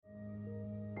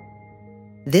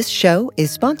This show is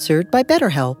sponsored by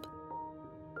BetterHelp.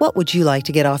 What would you like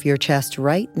to get off your chest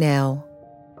right now?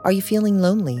 Are you feeling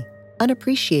lonely,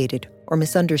 unappreciated, or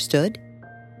misunderstood?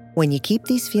 When you keep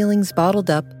these feelings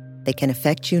bottled up, they can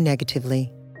affect you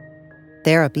negatively.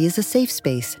 Therapy is a safe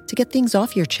space to get things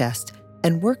off your chest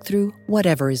and work through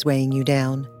whatever is weighing you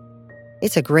down.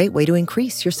 It's a great way to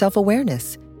increase your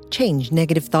self-awareness, change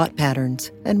negative thought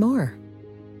patterns, and more.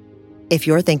 If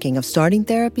you're thinking of starting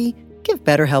therapy, give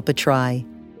BetterHelp a try.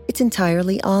 It's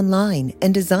entirely online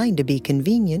and designed to be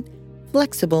convenient,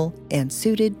 flexible, and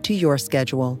suited to your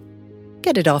schedule.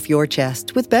 Get it off your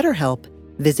chest with BetterHelp.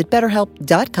 Visit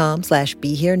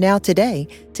BetterHelp.com/BeHereNow today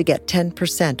to get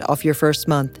 10% off your first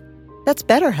month. That's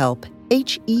BetterHelp,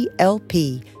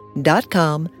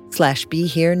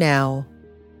 HELP.com/BeHereNow.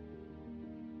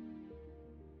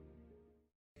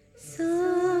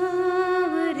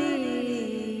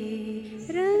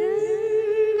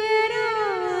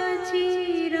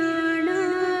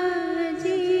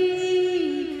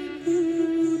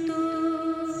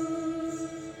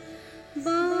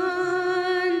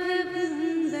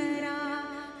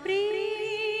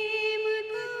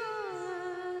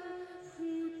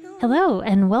 Hello,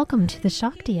 and welcome to the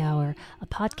Shakti Hour, a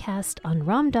podcast on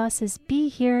Ram Dass's Be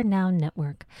Here Now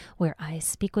network, where I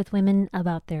speak with women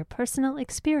about their personal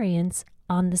experience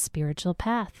on the spiritual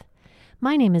path.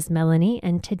 My name is Melanie,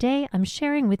 and today I'm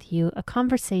sharing with you a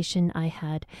conversation I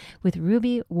had with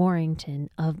Ruby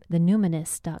Warrington of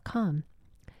thenuminous.com.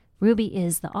 Ruby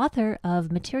is the author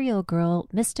of Material Girl,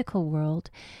 Mystical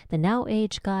World, The Now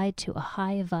Age Guide to a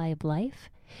High Vibe Life.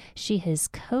 She has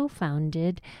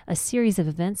co-founded a series of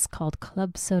events called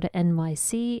Club Soda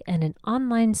NYC and an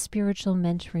online spiritual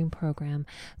mentoring program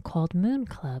called Moon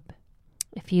Club.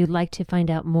 If you'd like to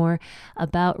find out more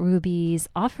about Ruby's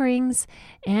offerings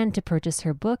and to purchase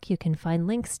her book, you can find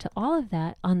links to all of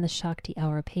that on the Shakti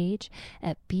Hour page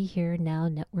at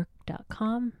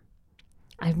BeHereNowNetwork.com.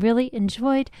 I really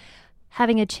enjoyed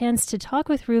having a chance to talk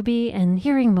with Ruby and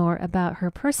hearing more about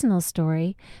her personal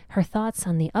story, her thoughts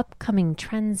on the upcoming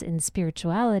trends in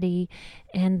spirituality,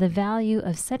 and the value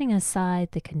of setting aside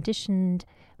the conditioned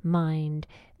mind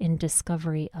in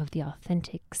discovery of the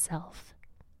authentic self.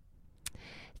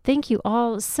 Thank you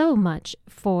all so much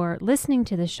for listening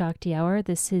to the Shakti Hour.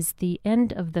 This is the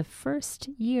end of the first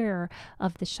year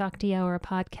of the Shakti Hour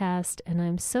podcast, and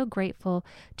I'm so grateful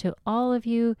to all of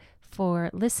you for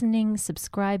listening,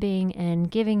 subscribing,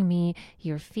 and giving me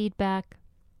your feedback.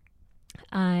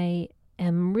 I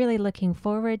am really looking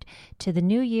forward to the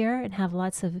new year and have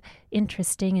lots of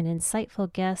interesting and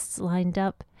insightful guests lined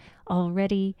up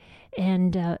already.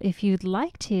 And if you'd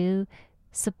like to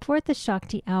support the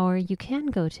Shakti Hour, you can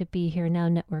go to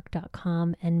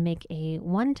BeHereNowNetwork.com and make a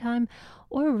one-time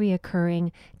or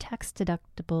reoccurring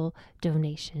tax-deductible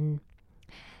donation.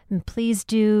 And please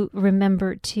do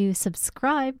remember to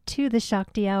subscribe to the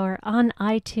Shakti Hour on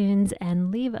iTunes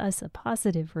and leave us a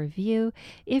positive review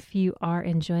if you are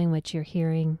enjoying what you're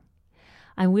hearing.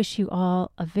 I wish you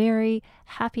all a very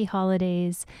happy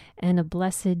holidays and a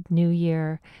blessed new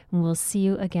year, and we'll see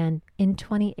you again in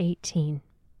 2018.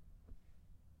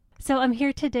 So I'm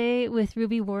here today with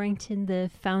Ruby Warrington, the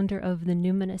founder of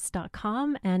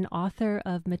thenuminous.com and author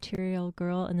of Material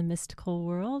Girl and the Mystical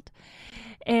World.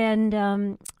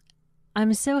 And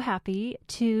I'm so happy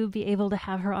to be able to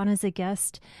have her on as a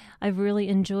guest. I've really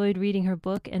enjoyed reading her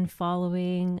book and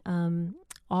following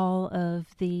all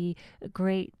of the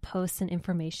great posts and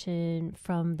information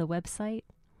from the website.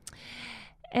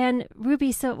 And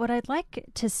Ruby, so what I'd like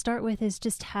to start with is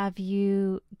just have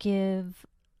you give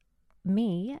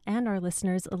me and our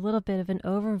listeners a little bit of an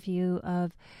overview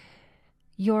of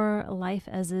your life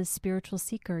as a spiritual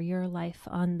seeker, your life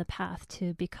on the path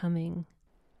to becoming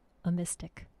a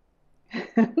mystic.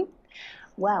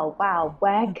 Well, wow,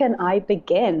 where can I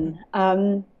begin?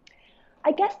 I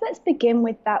guess let's begin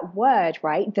with that word,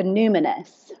 right? The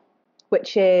numinous,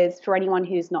 which is, for anyone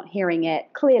who's not hearing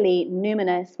it, clearly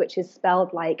numinous, which is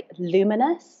spelled like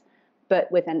luminous,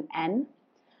 but with an N.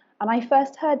 And I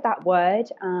first heard that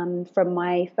word from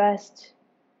my first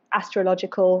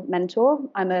astrological mentor.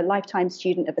 I'm a lifetime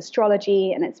student of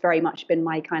astrology, and it's very much been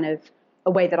my kind of a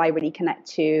way that I really connect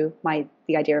to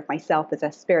the idea of myself as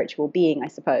a spiritual being, I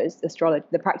suppose,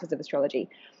 the practice of astrology.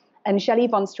 And Shelley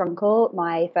von Strunkel,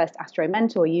 my first astro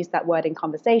mentor, used that word in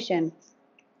conversation.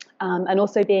 And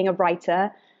also being a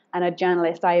writer and a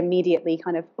journalist, I immediately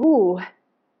kind of, ooh,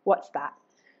 what's that?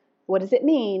 What does it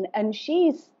mean? And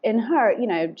she's in her,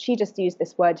 she just used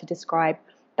this word to describe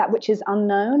that which is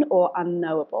unknown or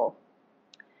unknowable.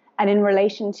 And in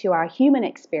relation to our human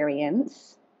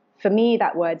experience, for me,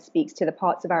 that word speaks to the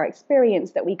parts of our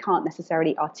experience that we can't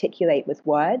necessarily articulate with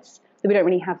words. that we don't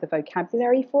really have the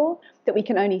vocabulary for, that we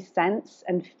can only sense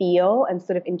and feel and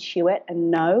sort of intuit and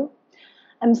know.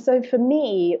 And so for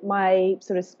me, my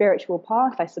sort of spiritual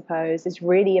path, I suppose, is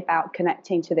really about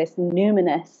connecting to this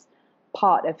numinous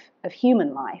part of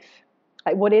human life.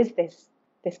 Like, what is this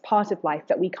part of life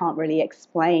that we can't really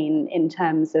explain in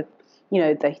terms of,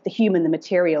 the human, the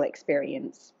material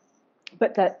experience,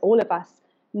 but that all of us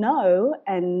know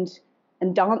and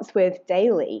dance with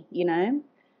daily,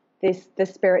 the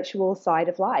spiritual side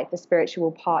of life, the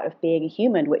spiritual part of being a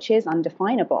human, which is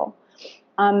undefinable.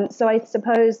 So I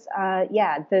suppose,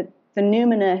 the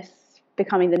numinous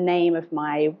becoming the name of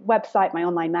my website, my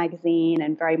online magazine,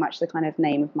 and very much the kind of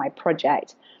name of my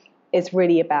project is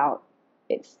really about,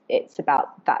 it's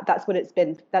about that. That's what it's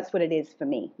been. That's what it is for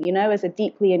me, as a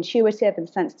deeply intuitive and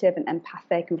sensitive and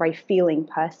empathic and very feeling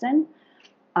person,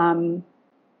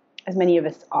 as many of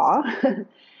us are.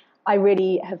 I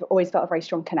really have always felt a very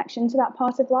strong connection to that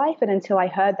part of life. And until I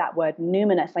heard that word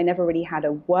numinous, I never really had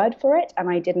a word for it. And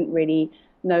I didn't really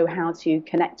know how to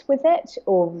connect with it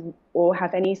or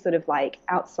have any sort of like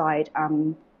outside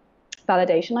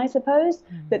validation, I suppose,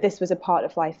 that this was a part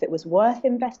of life that was worth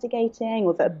investigating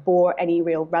or that bore any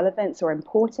real relevance or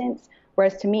importance.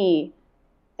 Whereas to me,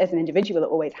 as an individual, it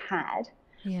always had.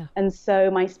 Yeah. And so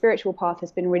my spiritual path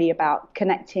has been really about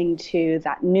connecting to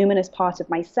that numinous part of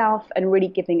myself and really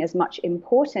giving as much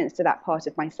importance to that part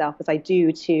of myself as I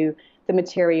do to the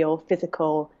material,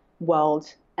 physical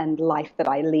world and life that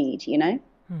I lead,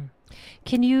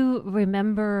 Can you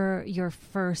remember your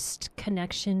first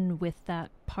connection with that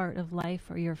part of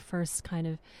life or your first kind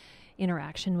of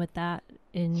interaction with that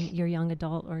in your young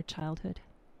adult or childhood?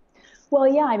 Well,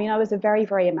 yeah, I mean, I was a very,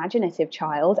 very imaginative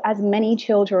child, as many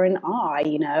children are,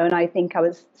 and I think I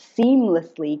was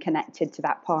seamlessly connected to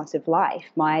that part of life.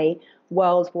 My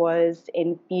world was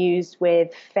infused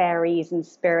with fairies and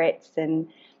spirits and,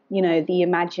 the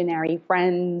imaginary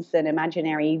friends and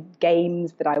imaginary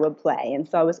games that I would play. And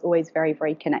so I was always very,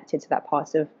 very connected to that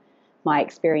part of my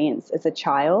experience as a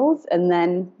child. And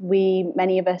then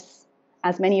many of us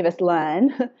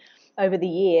learn over the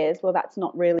years, well, that's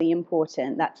not really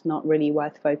important. That's not really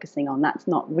worth focusing on. That's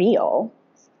not real.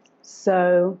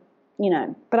 So,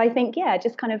 but I think,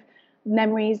 just kind of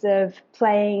memories of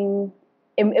playing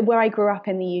where I grew up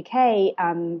in the UK.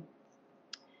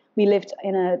 We lived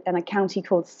in a county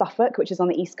called Suffolk, which is on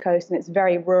the East Coast, and it's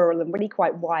very rural and really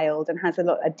quite wild and has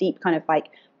a deep kind of like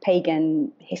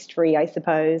pagan history, I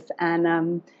suppose.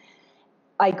 And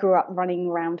I grew up running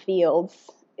around fields.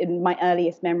 In my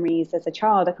earliest memories as a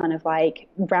child are kind of like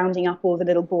rounding up all the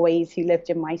little boys who lived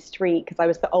in my street, because I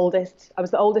was the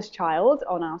oldest child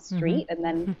on our street. And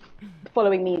then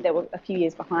following me, there were a few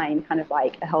years behind, kind of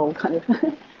like a whole kind of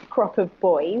crop of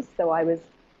boys. So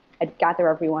I'd gather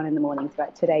everyone in the mornings,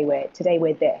 but today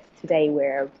we're this, today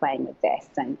we're playing with this.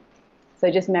 And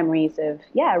so just memories of,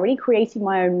 really creating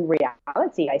my own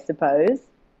reality, I suppose,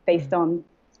 based on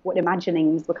what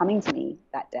imaginings were coming to me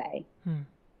that day.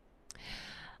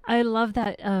 I love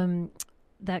that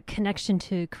that connection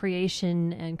to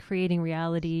creation and creating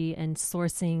reality and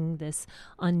sourcing this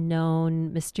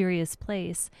unknown, mysterious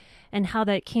place, and how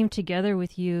that came together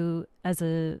with you as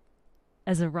a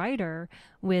writer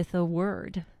with a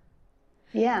word.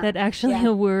 Yeah. That actually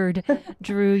a word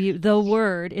drew you. The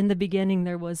word, in the beginning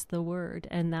there was the word,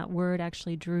 and that word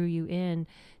actually drew you in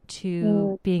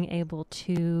to being able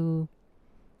to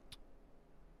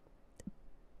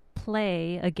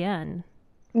play again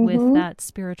with that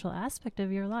spiritual aspect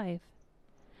of your life.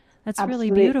 That's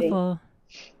Absolutely. really beautiful.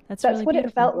 That's really what beautiful.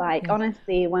 It felt like. Yeah.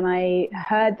 Honestly, when I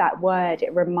heard that word,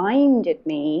 it reminded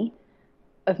me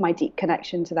of my deep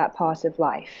connection to that part of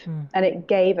life. And it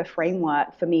gave a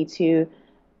framework for me to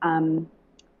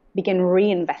begin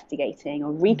reinvestigating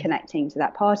or reconnecting to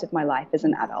that part of my life as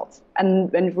an adult,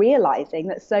 and realizing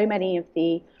that so many of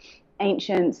the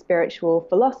ancient spiritual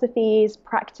philosophies,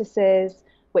 practices,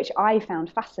 which I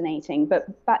found fascinating, but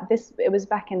it was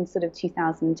back in sort of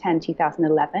 2010,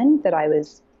 2011 that I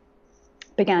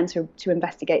began to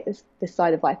investigate this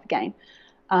side of life again.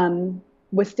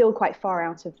 We're still quite far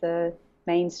out of the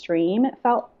mainstream, it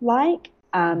felt like,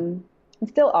 and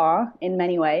still are in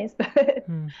many ways,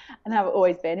 and have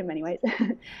always been in many ways.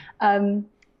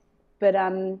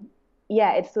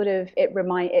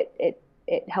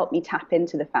 It helped me tap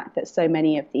into the fact that so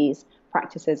many of these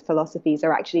practices, philosophies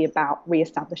are actually about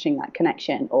reestablishing that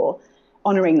connection or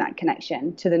honoring that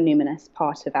connection to the numinous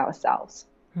part of ourselves.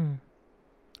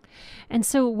 And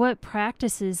so what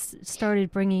practices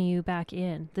started bringing you back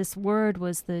in? This word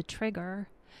was the trigger.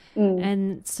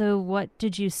 And so what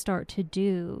did you start to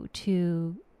do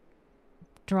to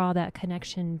draw that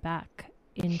connection back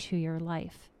into your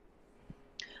life?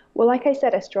 Well, like I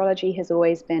said, astrology has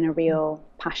always been a real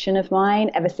passion of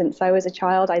mine ever since I was a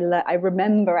child. I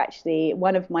remember actually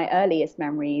one of my earliest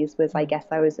memories was, I guess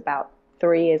I was about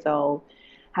 3 years old,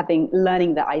 having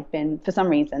learning that I'd been, for some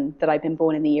reason, that I'd been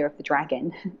born in the year of the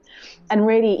dragon. And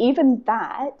really, even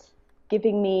that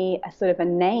giving me a sort of a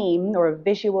name or a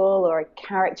visual or a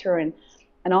character and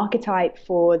an archetype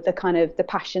for the kind of the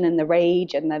passion and the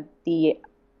rage and the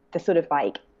sort of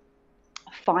like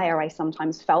fire I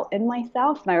sometimes felt in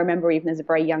myself. And I remember even as a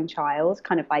very young child,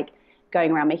 kind of like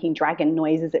going around making dragon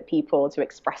noises at people to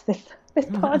express this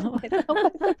part of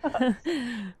myself.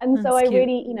 And so I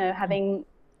really, having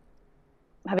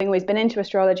always been into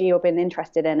astrology or been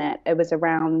interested in it, it was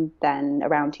around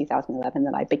 2011,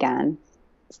 that I began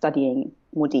studying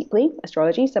more deeply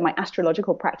astrology. So my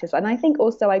astrological practice, and I think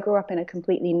also I grew up in a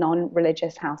completely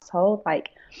non-religious household. Like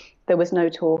there was no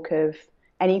talk of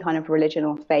any kind of religion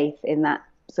or faith in that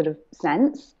sort of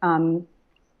sense. And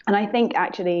I think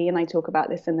actually, and I talk about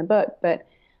this in the book, but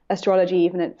astrology,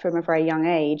 even from a very young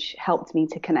age, helped me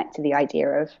to connect to the idea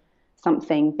of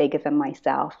something bigger than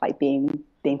myself, like being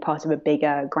part of a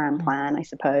bigger grand plan, I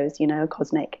suppose, a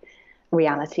cosmic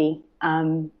reality.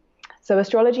 So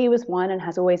astrology was one and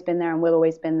has always been there and will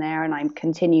always been there. And I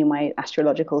continue my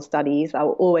astrological studies. I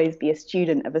will always be a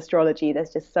student of astrology.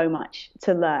 There's just so much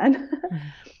to learn.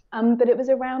 But it was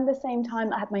around the same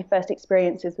time I had my first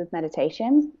experiences with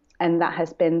meditation. And that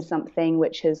has been something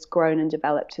which has grown and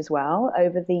developed as well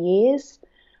over the years.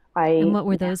 And what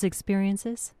were those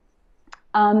experiences?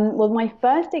 Well, my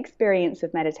first experience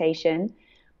of meditation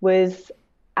was,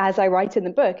 as I write in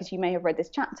the book, as you may have read this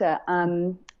chapter,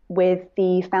 with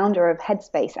the founder of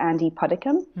Headspace, Andy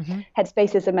Puddicombe.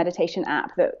 Headspace is a meditation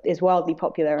app that is wildly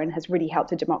popular and has really helped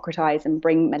to democratize and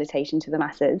bring meditation to the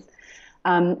masses.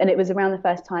 And it was around the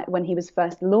first time when he was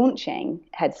first launching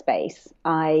Headspace.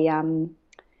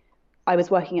 I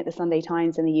was working at the Sunday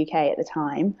Times in the UK at the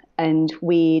time, and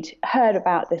we'd heard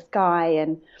about this guy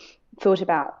and thought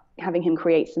about having him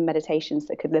create some meditations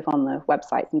that could live on the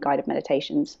website, some guided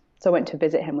meditations. So I went to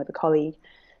visit him with a colleague,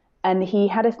 and he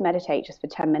had us meditate just for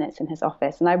 10 minutes in his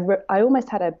office. And I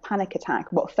almost had a panic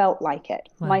attack, what felt like it.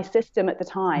 Wow. My system at the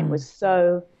time was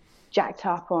so jacked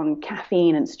up on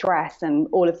caffeine and stress and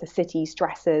all of the city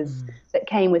stresses that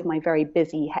came with my very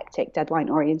busy, hectic,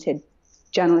 deadline-oriented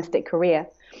journalistic career,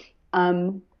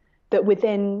 that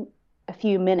within a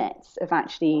few minutes of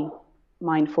actually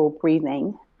mindful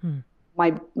breathing,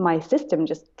 my system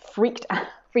just freaked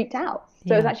out.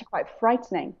 So it was actually quite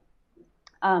frightening.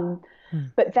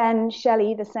 But then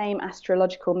Shelley, the same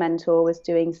astrological mentor, was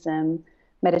doing some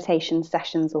meditation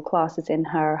sessions or classes in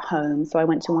her home. So I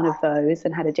went to one of those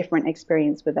and had a different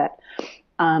experience with it.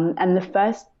 And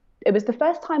it was the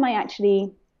first time I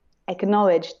actually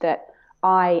acknowledged that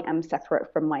I am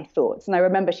separate from my thoughts. And I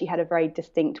remember she had a very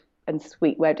distinct and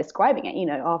sweet way of describing it,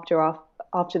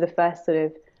 after the first sort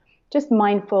of just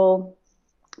mindful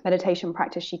meditation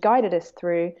practice she guided us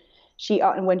through.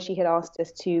 And when she had asked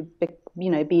us to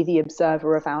be the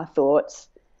observer of our thoughts,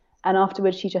 and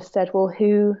afterwards she just said, well,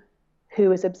 who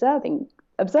is observing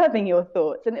your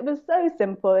thoughts? And it was so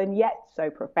simple and yet so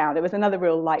profound. It was another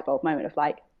real light bulb moment of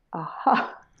like,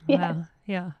 aha, yes, wow,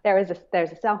 yeah. There's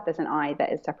a self, there's an I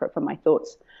that is separate from my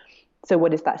thoughts. So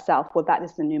what is that self? Well, that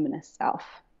is the numinous self,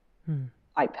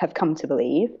 I have come to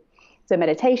believe. So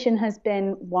meditation has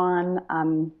been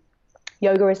one.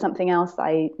 Yoga is something else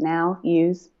I now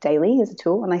use daily as a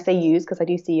tool. And I say use because I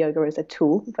do see yoga as a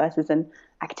tool versus an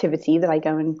activity that I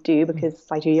go and do because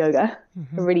I do yoga.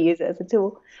 I really use it as a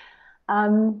tool.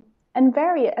 And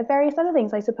various other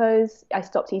things. I suppose I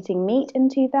stopped eating meat in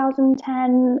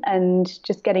 2010 and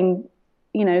just getting,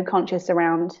 conscious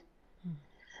around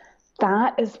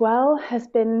that as well has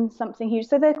been something huge.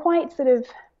 So they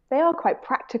are quite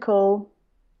practical,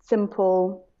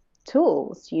 simple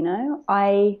tools,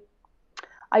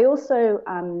 I also,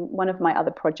 one of my other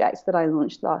projects that I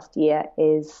launched last year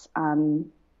is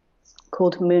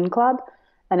called Moon Club,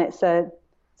 and it's a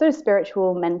sort of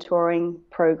spiritual mentoring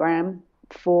program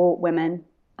for women,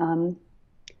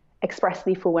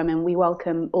 expressly for women. We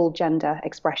welcome all gender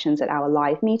expressions at our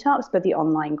live meetups, but the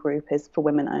online group is for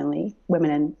women only,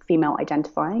 women and female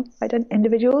identifying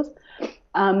individuals.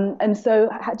 And so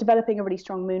developing a really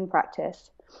strong moon practice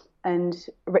and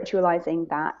ritualizing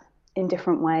that in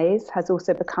different ways has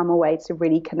also become a way to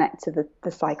really connect to the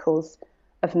cycles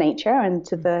of nature and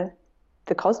to the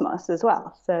cosmos as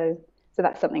well. So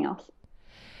that's something else.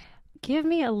 Give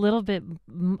me a little bit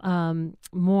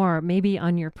more, maybe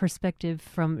on your perspective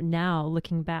from now,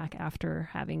 looking back after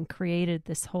having created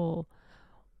this whole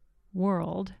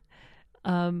world,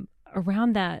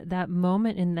 around that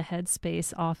moment in the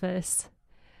Headspace office.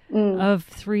 of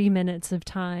 3 minutes of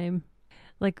time.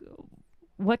 Like,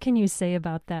 what can you say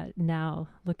about that now,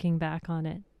 looking back on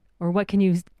it? Or what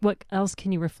else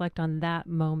can you reflect on that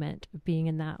moment of being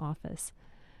in that office?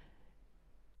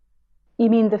 You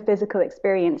mean the physical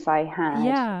experience I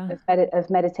had of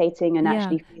meditating and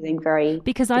actually feeling very...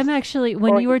 Because I'm actually,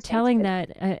 when you were telling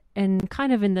that, and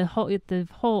kind of in the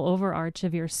whole overarch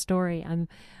of your story,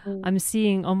 I'm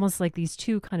seeing almost like these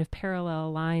two kind of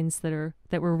parallel lines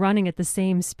that were running at the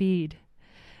same speed.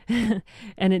 And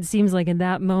it seems like in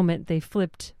that moment they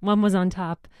flipped. One was on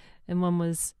top and one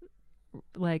was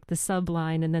like the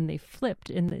subline, and then they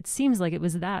flipped. And it seems like it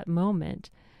was that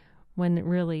moment when it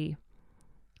really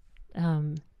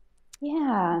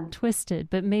twisted.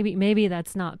 But maybe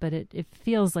that's not, but it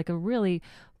feels like a really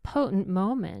potent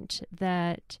moment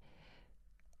that,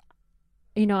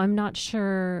 I'm not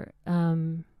sure.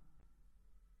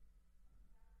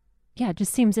 It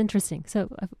just seems interesting. So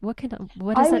what is that?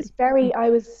 I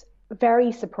was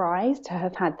very surprised to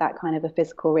have had that kind of a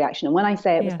physical reaction. And when I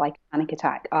say it was like a panic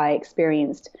attack, I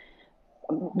experienced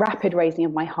rapid raising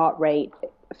of my heart rate,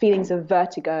 feelings of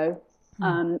vertigo,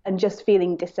 and just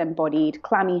feeling disembodied,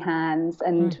 clammy hands,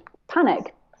 and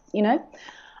panic,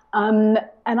 And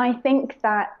I think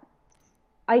that,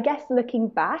 I guess looking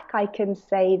back, I can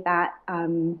say that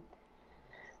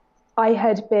I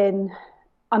had been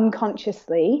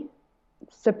unconsciously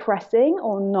suppressing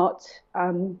or not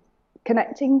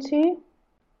connecting to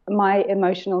my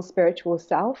emotional, spiritual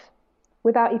self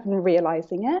without even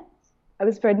realizing it. I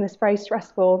was in this very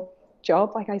stressful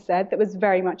job, like I said, that was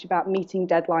very much about meeting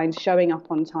deadlines, showing up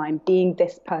on time, being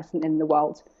this person in the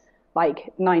world,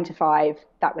 like 9 to 5,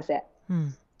 that was it.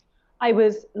 I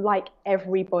was like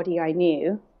everybody I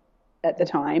knew at the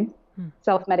time,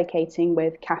 self-medicating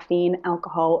with caffeine,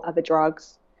 alcohol, other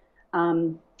drugs,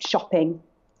 shopping,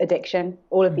 addiction,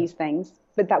 all of these things.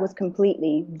 But that was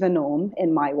completely the norm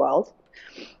in my world.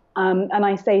 And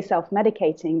I say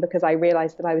self-medicating because I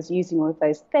realized that I was using all of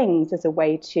those things as a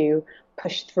way to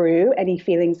push through any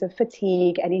feelings of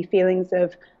fatigue, any feelings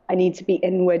of I need to be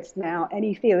inwards now,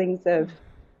 any feelings of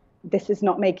this is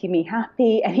not making me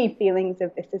happy, any feelings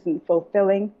of this isn't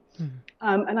fulfilling.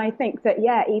 And I think that,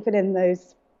 even in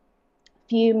those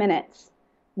few minutes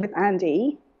with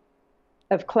Andy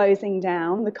of closing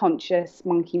down the conscious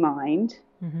monkey mind,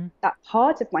 that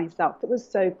part of myself that was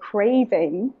so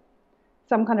craving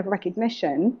some kind of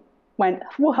recognition went,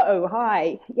 whoa,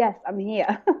 hi, yes, I'm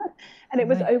here. And it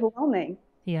was overwhelming.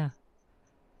 Yeah.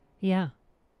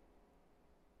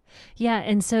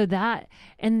 And so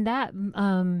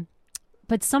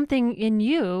but something in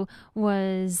you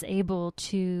was able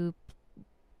to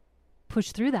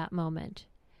push through that moment.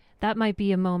 That might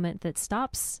be a moment that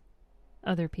stops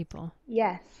other people.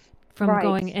 Yes. From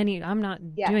going I'm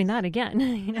not doing that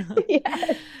again.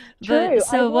 Yes. But true.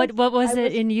 So what was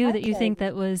it in you that you think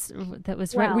that was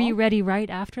right? Were you ready right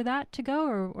after that to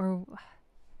go, or?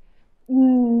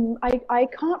 I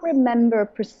can't remember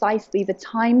precisely the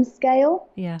time scale.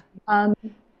 Yeah.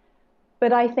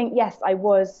 But I think, yes, I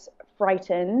was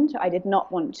frightened. I did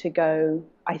not want to go.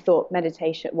 I thought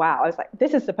meditation, wow. I was like,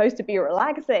 this is supposed to be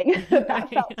relaxing.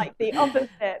 That felt like the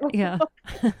opposite. Yeah.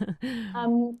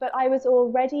 But I was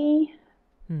already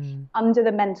under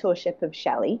the mentorship of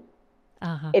Shelley.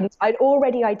 I'd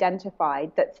already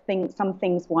identified that some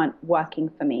things weren't working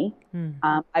for me.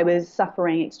 I was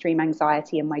suffering extreme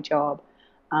anxiety in my job.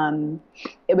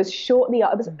 It was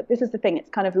this is the thing, it's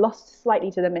kind of lost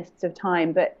slightly to the mists of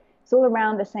time, but it's all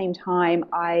around the same time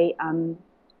I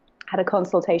had a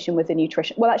consultation with a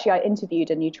nutrition. Well, actually, I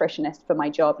interviewed a nutritionist for my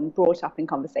job and brought up in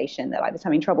conversation that I was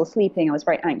having trouble sleeping. I was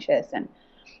very anxious, and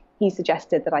he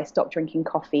suggested that I stop drinking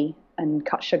coffee and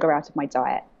cut sugar out of my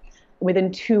diet.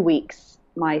 Within 2 weeks,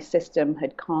 my system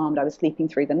had calmed. I was sleeping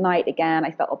through the night again.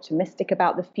 I felt optimistic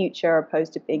about the future,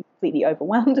 opposed to being completely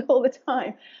overwhelmed all the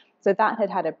time. So that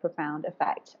had a profound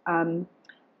effect. I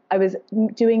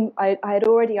had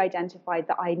already identified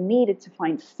that I needed to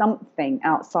find something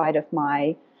outside of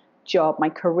my job, my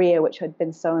career, which had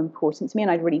been so important to me,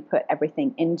 and I'd really put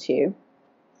everything into,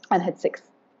 and had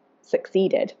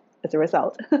succeeded as a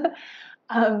result.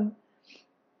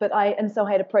 So I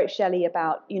had approached Shelley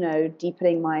about,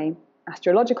 deepening my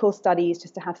astrological studies,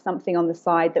 just to have something on the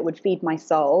side that would feed my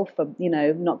soul for,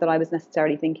 not that I was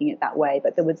necessarily thinking it that way,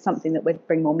 but there was something that would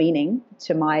bring more meaning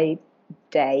to my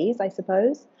days, I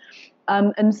suppose.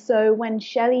 And so when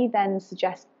Shelley then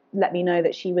let me know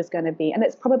that she was going to be, and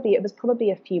it was probably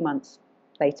a few months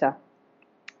later,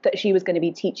 that she was going to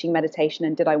be teaching meditation,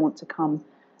 and did I want to come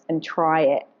and try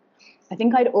it? I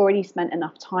think I'd already spent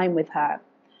enough time with her.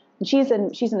 And she's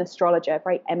an astrologer, a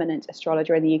very eminent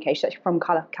astrologer in the UK. She's actually from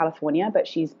California, but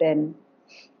she's been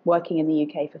working in the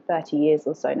UK for 30 years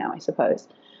or so now, I suppose.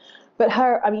 But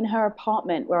her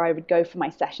apartment where I would go for my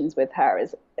sessions with her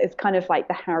is kind of like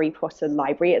the Harry Potter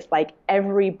library. It's like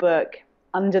every book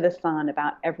under the sun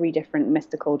about every different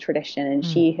mystical tradition. And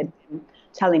she had been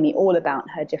telling me all about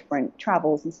her different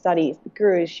travels and studies, the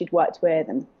gurus she'd worked with.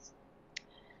 And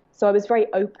so I was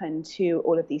very open to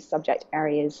all of these subject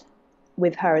areas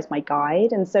with her as my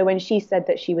guide. And so when she said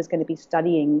that she was going to be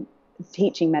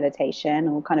teaching meditation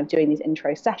or kind of doing these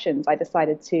intro sessions, I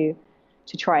decided to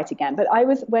try it again. But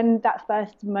when that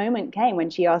first moment came, when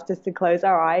she asked us to close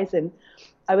our eyes, and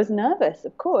I was nervous,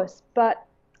 of course, but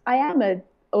I am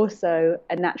also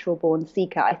a natural born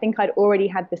seeker. I think I'd already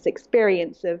had this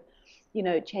experience of,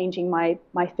 changing my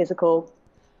physical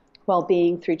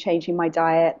well-being through changing my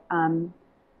diet. And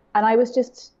I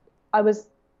was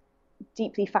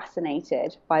deeply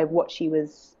fascinated by what she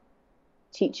was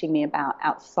teaching me about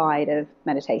outside of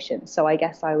meditation. So I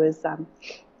guess I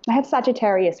had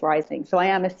Sagittarius rising, so I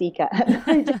am a seeker.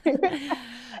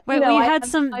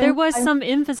 There was some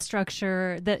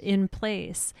infrastructure that in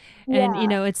place,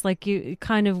 and it's like you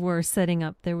kind of were setting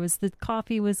up. There was the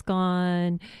coffee was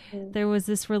gone, there was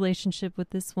this relationship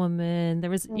with this woman. There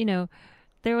was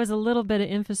there was a little bit of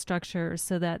infrastructure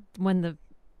so that when the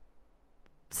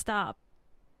stop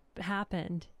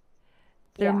happened,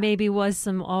 there maybe was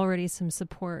already some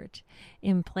support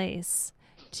in place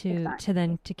to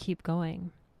keep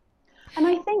going. And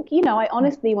I think, I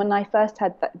honestly, when I first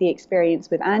had the experience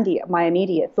with Andy, my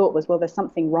immediate thought was, well, there's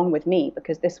something wrong with me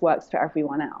because this works for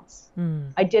everyone else.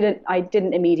 I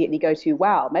didn't immediately go to,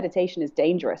 wow, meditation is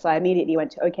dangerous. I immediately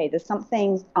went to, okay, there's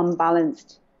something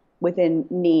unbalanced within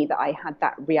me that I had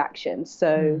that reaction.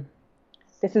 So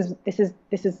this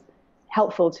is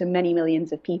helpful to many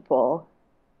millions of people.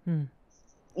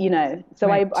 So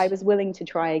right. I was willing to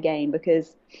try again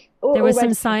because there was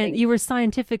some science. You were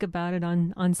scientific about it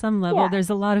on some level. Yeah. There's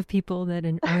a lot of people that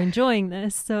are enjoying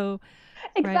this. So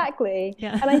exactly. Right.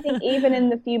 Yeah. And I think even in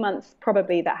the few months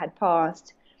probably that had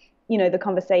passed, the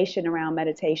conversation around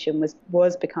meditation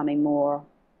was becoming more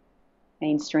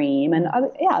mainstream. And I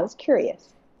was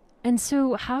curious. And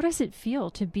so how does it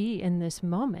feel to be in this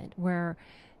moment where,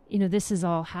 this is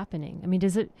all happening? I mean,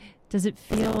 does it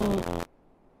feel,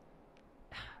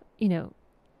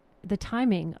 the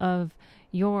timing of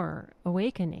your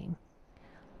awakening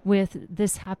with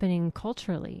this happening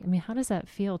culturally? I mean, how does that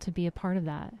feel to be a part of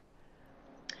that?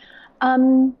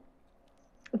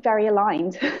 Very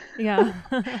aligned. Yeah.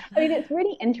 I mean, it's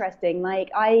really interesting. Like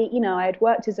I had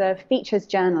worked as a features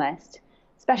journalist,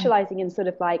 specializing in sort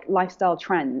of like lifestyle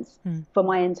trends for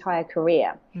my entire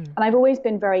career. And I've always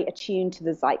been very attuned to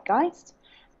the zeitgeist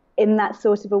in that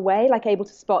sort of a way, like able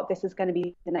to spot this is going to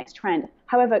be the next trend.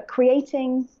 However,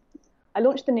 I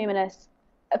launched the Numinous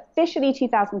officially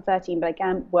 2013, but I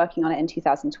began working on it in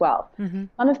 2012.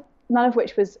 None of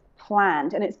which was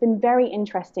planned. And it's been very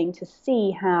interesting to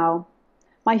see how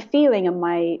my feeling and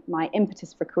my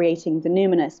impetus for creating the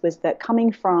Numinous was that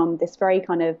coming from this very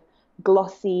kind of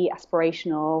glossy,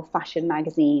 aspirational fashion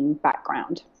magazine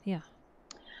background,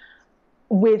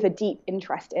 with a deep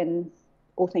interest in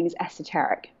all things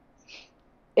esoteric,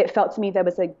 it felt to me there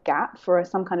was a gap for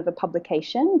some kind of a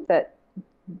publication that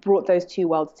brought those two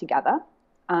worlds together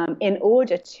in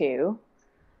order to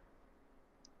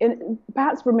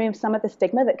perhaps remove some of the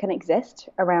stigma that can exist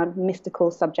around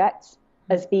mystical subjects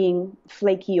as being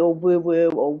flaky or woo-woo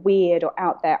or weird or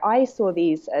out there. I saw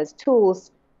these as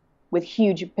tools with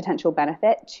huge potential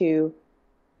benefit to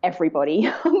everybody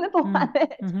on the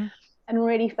planet, and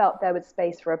really felt there was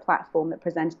space for a platform that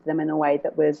presented them in a way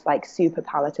that was like super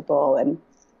palatable and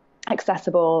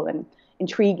accessible and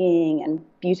intriguing and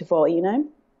beautiful,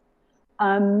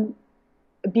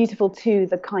 beautiful to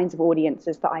the kinds of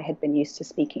audiences that I had been used to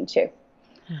speaking to.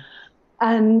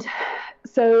 And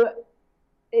so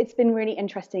it's been really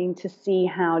interesting to see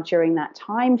how during that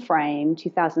time frame,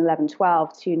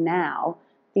 2011-12 to now,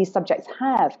 these subjects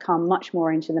have come much more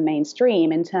into the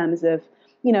mainstream in terms of,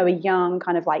 a young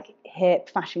kind of like hip,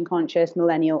 fashion conscious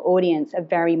millennial audience are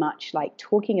very much like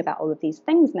talking about all of these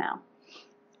things now.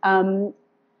 And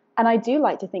I do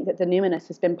like to think that the Numinous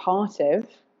has been part of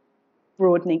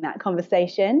broadening that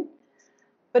conversation.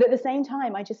 But at the same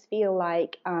time, I just feel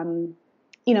like,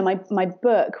 my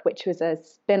book, which was a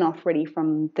spin-off really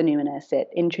from the Numinous, it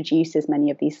introduces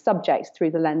many of these subjects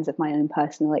through the lens of my own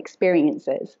personal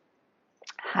experiences,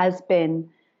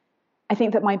 I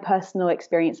think that my personal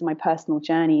experience and my personal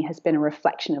journey has been a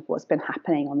reflection of what's been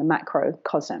happening on the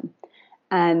macrocosm.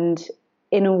 And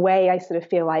in a way, I sort of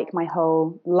feel like my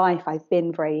whole life I've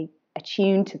been very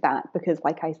attuned to that because,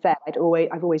 like I said, I've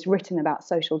always written about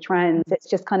social trends. It's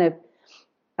just kind of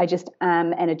I just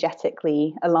am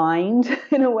energetically aligned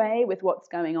in a way with what's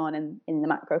going on in the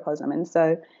macrocosm. And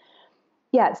so,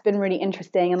 yeah, it's been really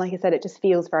interesting. And like I said, it just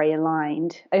feels very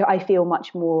aligned. I feel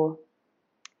much more,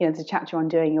 there's a chapter on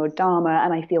doing your Dharma,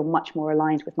 and I feel much more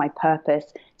aligned with my purpose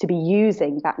to be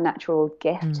using that natural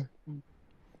gift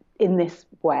in this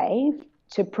way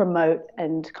to promote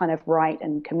and kind of write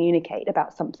and communicate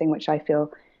about something which I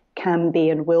feel can be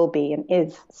and will be and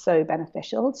is so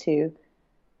beneficial to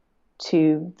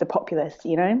the populace,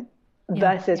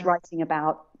 versus writing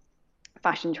about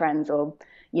fashion trends or,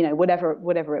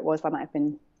 whatever it was I might have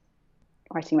been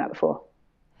writing about before.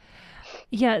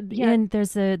 Yeah. And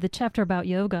there's the chapter about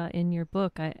yoga in your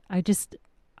book.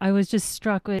 I was just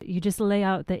struck with, you just lay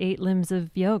out the 8 limbs of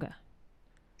yoga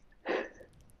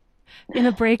in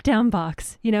a breakdown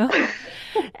box,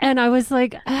 and I was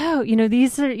like, oh,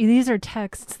 these are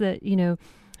texts that,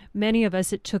 many of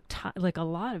us, it took like a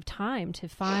lot of time to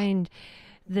find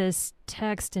this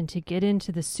text and to get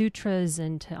into the sutras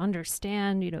and to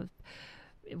understand,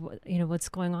 what's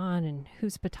going on and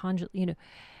who's Patanjali,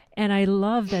 and I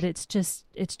love that it's just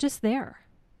there.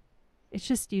 It's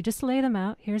just, you just lay them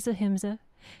out. Here's a himsa.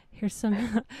 Here's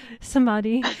some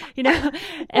samadhi,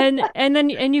 and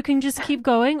then you can just keep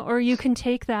going, or you can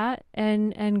take that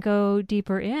and go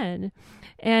deeper in.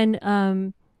 And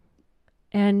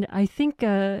I think,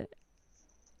 I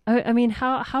mean,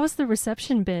 how's the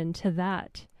reception been to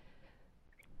that?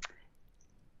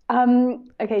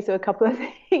 Okay, so a couple of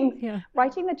things. Yeah.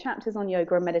 Writing the chapters on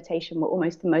yoga and meditation were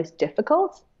almost the most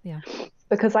difficult. Yeah.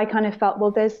 Because I kind of felt,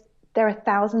 well, there are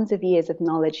thousands of years of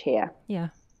knowledge here. Yeah.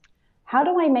 How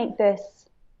do I make this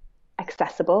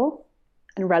accessible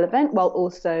and relevant while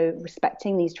also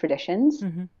respecting these traditions?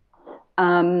 Mm-hmm.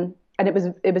 And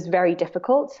it was very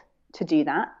difficult to do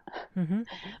that. Mm-hmm.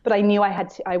 But I knew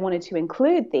I wanted to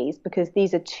include these because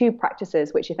these are 2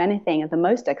 practices which, if anything, are the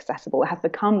most accessible, have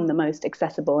become the most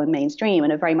accessible and mainstream,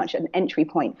 and are very much an entry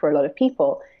point for a lot of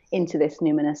people into this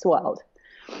numinous world.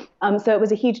 So it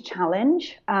was a huge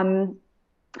challenge. And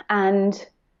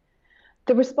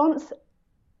the response,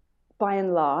 by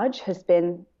and large, has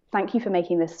been, thank you for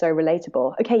making this so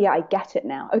relatable. Okay, yeah, I get it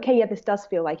now. Okay, yeah, this does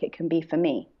feel like it can be for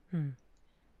me.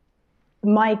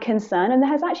 My concern, and there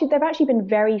have actually been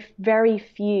very, very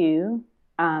few,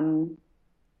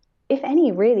 if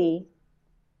any, really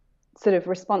sort of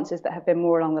responses that have been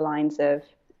more along the lines of,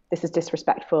 this is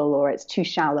disrespectful, or it's too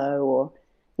shallow, or,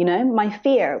 my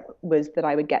fear was that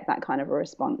I would get that kind of a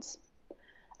response.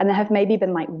 And there have maybe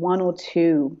been like 1 or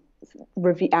 2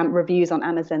 reviews on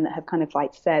Amazon that have kind of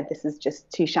like said, this is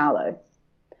just too shallow.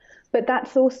 But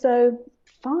that's also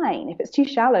fine. If it's too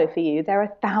shallow for you, there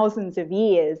are thousands of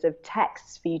years of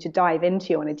texts for you to dive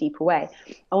into in a deeper way.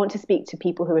 I want to speak to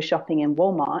people who are shopping in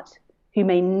Walmart who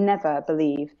may never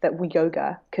believe that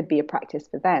yoga could be a practice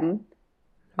for them.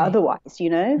 Right. Otherwise,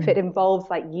 if it involves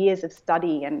like years of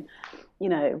study and,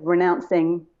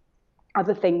 renouncing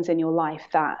other things in your life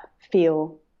that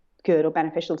feel good or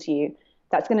beneficial to you,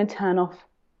 that's going to turn off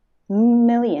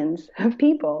millions of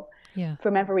people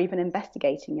from ever even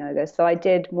investigating yoga. So I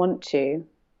did want to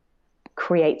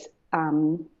create, a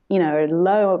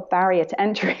lower barrier to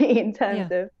entry in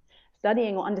terms of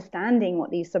studying or understanding what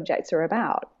these subjects are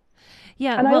about.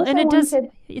 Yeah, and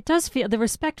it does feel, the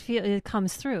respect it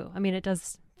comes through. I mean, it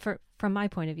does, from my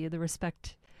point of view, the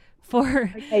respect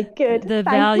for the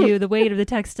value, the weight of the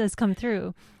text does come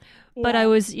through. Yeah. But I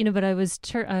was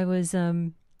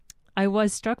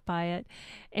struck by it,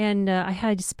 and I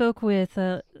had spoke with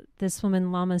this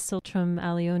woman, Lama Siltram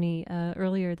Alioni,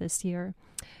 earlier this year,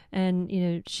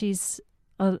 and she's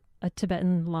a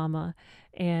Tibetan Lama,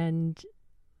 and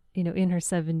in her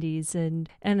 70s,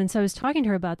 and so I was talking to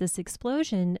her about this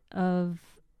explosion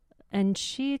and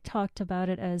she talked about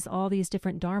it as all these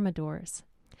different Dharma doors.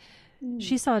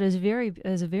 She saw it as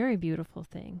a very beautiful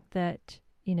thing that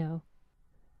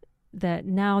that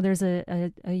now there's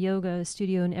a yoga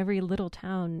studio in every little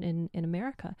town in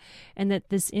America, and that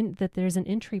that there's an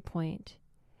entry point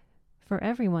for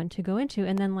everyone to go into.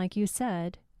 And then, like you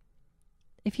said,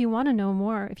 if you want to know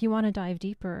more, if you want to dive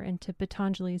deeper into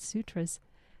Patanjali's sutras,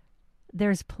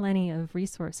 there's plenty of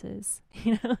resources,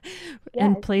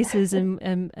 and places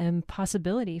and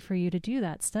possibility for you to do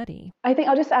that study. I think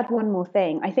I'll just add one more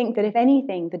thing. I think that if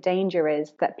anything, the danger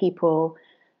is that people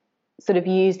sort of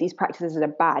use these practices as a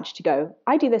badge to go,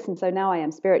 I do this and so now I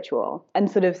am spiritual, and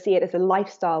sort of see it as a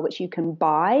lifestyle which you can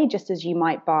buy just as you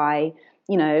might buy,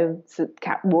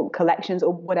 catwalk collections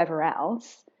or whatever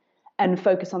else, and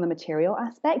focus on the material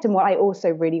aspect. And what I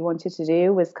also really wanted to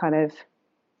do was kind of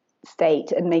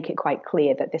state and make it quite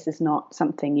clear that this is not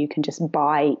something you can just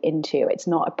buy into. It's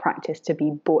not a practice to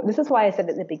be bought. This is why I said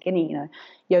at the beginning,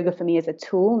 yoga for me is a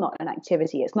tool, not an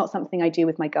activity. It's not something I do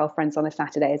with my girlfriends on a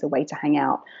Saturday as a way to hang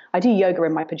out. I do yoga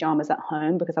in my pajamas at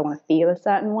home because I want to feel a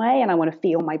certain way and I want to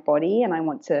feel my body and I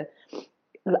want to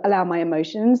allow my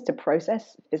emotions to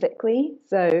process physically.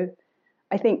 So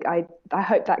I think I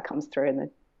hope that comes through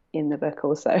in the book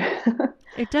also.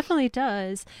 It definitely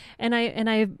does. And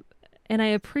I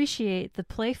appreciate the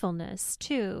playfulness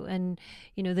too, and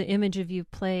the image of you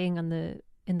playing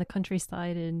in the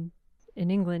countryside in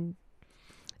England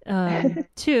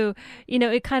too.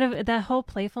 It kind of, that whole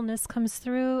playfulness comes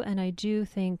through, and I do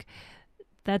think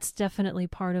that's definitely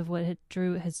part of what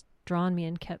has drawn me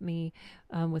and kept me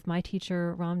with my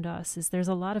teacher Ram Dass. Is there's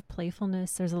a lot of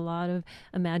playfulness, there's a lot of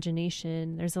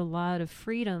imagination, there's a lot of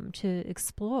freedom to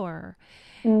explore,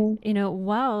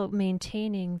 while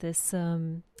maintaining this.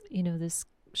 This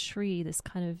Shri, this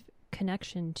kind of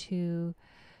connection to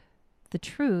the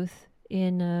truth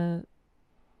in a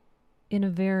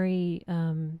very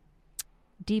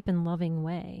deep and loving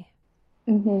way.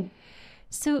 Mm-hmm.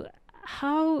 So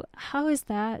how has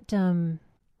that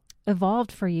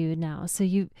evolved for you now? So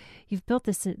you've built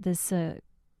this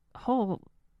whole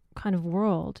kind of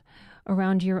world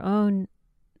around your own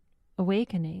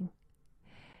awakening.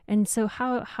 And so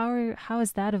how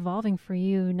is that evolving for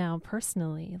you now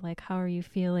personally? Like, how are you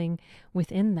feeling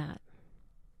within that?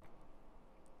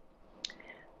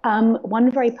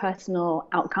 One very personal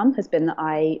outcome has been that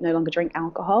I no longer drink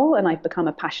alcohol, and I've become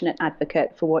a passionate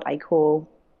advocate for what I call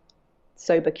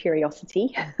sober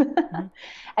curiosity. Mm-hmm.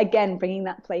 Again, bringing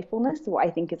that playfulness to what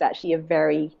I think is actually a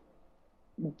very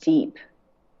deep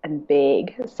and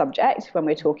big subject when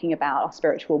we're talking about our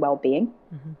spiritual well-being.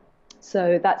 Mm-hmm.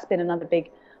 So that's been another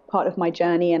big part of my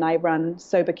journey, and I run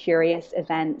Sober Curious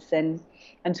events and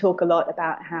talk a lot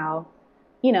about how,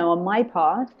 on my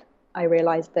path, I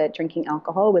realized that drinking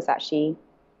alcohol was actually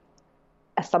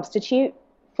a substitute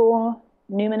for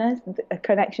numinous, a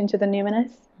connection to the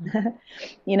numinous,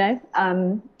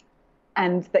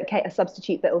 and that a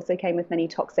substitute that also came with many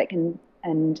toxic and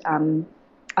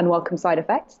unwelcome side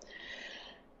effects.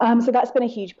 So that's been a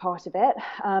huge part of it.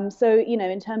 So,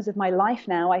 in terms of my life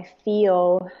now, I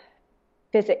feel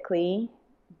physically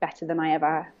better than I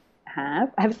ever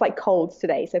have. I have a slight cold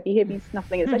today, so if you hear me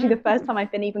snuffling, it's actually the first time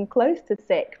I've been even close to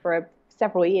sick for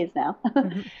several years now.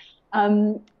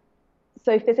 Mm-hmm.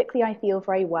 So physically, I feel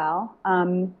very well.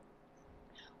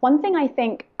 One thing I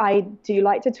think I do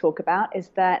like to talk about is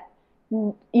that,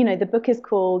 the book is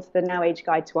called The Now Age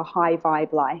Guide to a High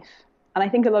Vibe Life. And I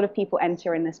think a lot of people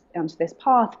enter onto this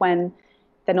path when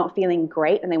they're not feeling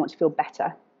great and they want to feel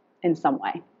better in some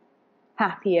way.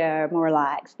 Happier, more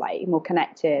relaxed, like more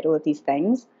connected, all of these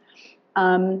things.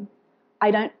 I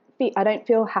don't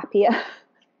feel happier.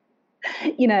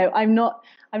 I'm not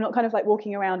kind of like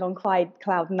walking around on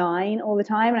cloud nine all the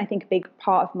time. And I think a big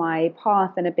part of my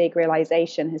path and a big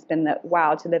realization has been that,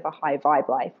 wow, to live a high vibe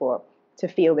life or to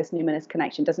feel this numinous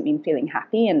connection doesn't mean feeling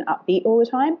happy and upbeat all the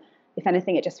time. If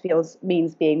anything, it just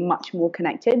means being much more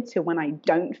connected to when I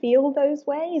don't feel those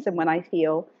ways and when I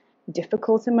feel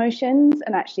difficult emotions,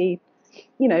 and actually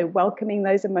welcoming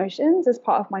those emotions as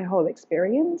part of my whole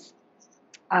experience.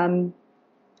 And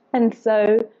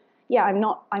so, yeah,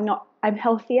 I'm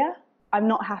healthier. I'm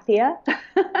not happier.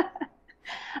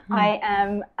 I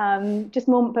am just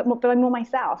more, but I'm more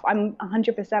myself. I'm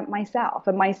 100% myself,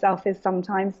 and myself is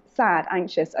sometimes sad,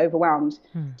 anxious, overwhelmed,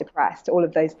 depressed, all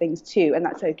of those things too, and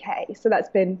that's okay. So that's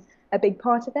been a big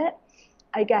part of it,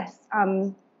 I guess.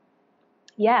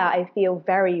 I feel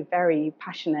very, very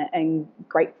passionate and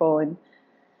grateful and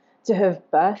to have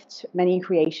birthed many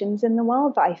creations in the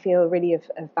world that I feel really of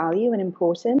value and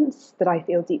importance, that I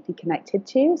feel deeply connected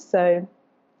to. So,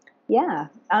 yeah,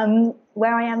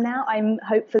 where I am now, I'm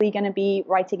hopefully going to be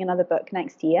writing another book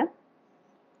next year.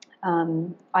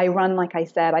 I run, like I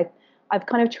said, I've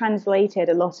kind of translated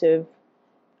a lot of,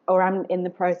 or I'm in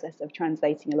the process of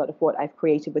translating a lot of what I've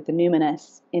created with the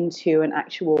Numinous into an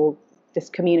actual, this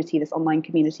online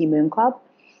community, Moon Club,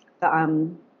 that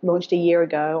launched a year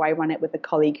ago. I run it with a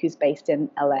colleague who's based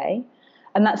in LA.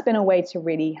 And that's been a way to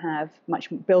really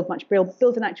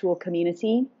build an actual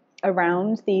community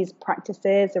around these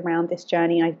practices, around this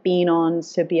journey I've been on,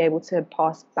 to be able to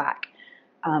pass back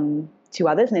to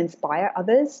others and inspire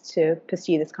others to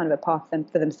pursue this kind of a path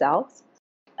for themselves.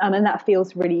 And that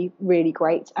feels really, really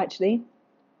great, actually,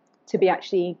 to be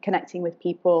actually connecting with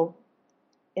people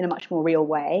in a much more real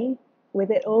way with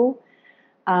it all.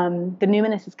 The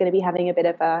Numinous is going to be having a bit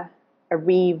of a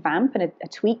revamp and a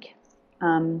tweak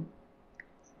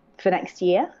for next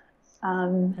year.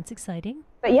 That's exciting.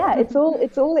 But yeah, it's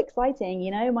all exciting.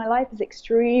 You know, my life is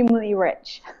extremely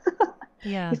rich,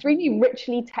 Yeah. extremely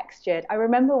richly textured. I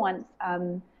remember once,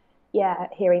 yeah,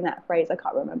 hearing that phrase. I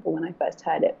can't remember when I first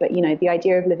heard it, but you know, the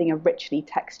idea of living a richly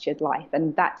textured life,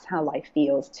 and that's how life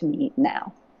feels to me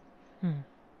now. Hmm.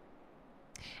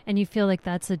 And you feel like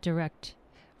that's a direct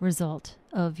result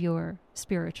of your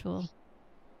spiritual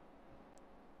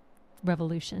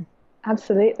revolution.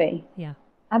 Absolutely. Yeah.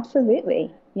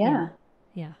 Absolutely. Yeah.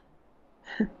 Yeah.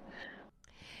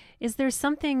 Is there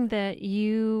something that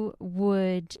you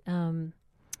would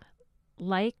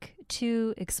like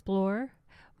to explore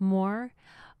more,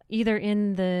 either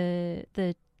in the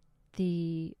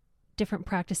different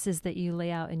practices that you lay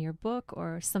out in your book,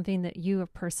 or something that you are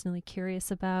personally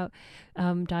curious about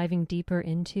diving deeper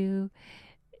into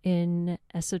in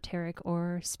esoteric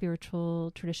or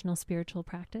spiritual, traditional spiritual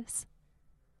practice?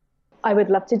 I would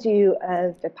love to do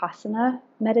a Vipassana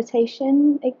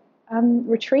meditation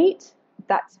retreat.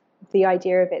 That's the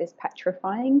idea of it is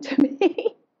petrifying to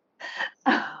me.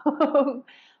 um,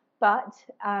 but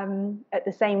at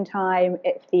the same time,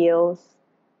 it feels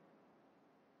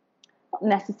not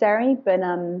necessary, but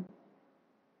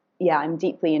yeah, I'm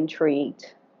deeply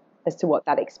intrigued as to what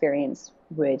that experience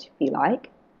would be like.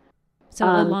 So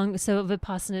so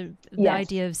Vipassana, the Yes,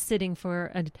 idea of sitting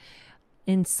for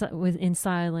in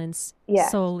silence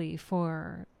yes, solely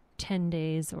for 10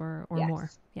 days or more.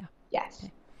 yes, Yeah. yes.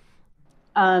 Okay.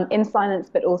 In silence,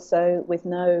 but also with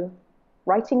no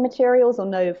writing materials or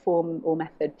no form or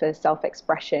method for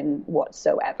self-expression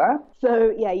whatsoever.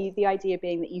 So yeah, the idea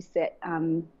being that you sit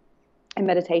in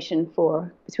meditation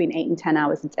for between 8 and 10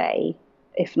 hours a day,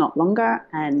 if not longer,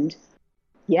 and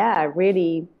yeah,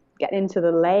 really get into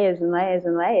the layers and layers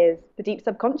and layers, the deep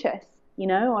subconscious. You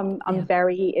know, I'm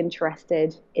very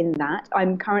interested in that.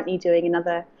 I'm currently doing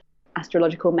another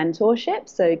astrological mentorship,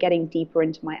 so getting deeper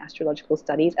into my astrological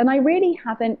studies, and I really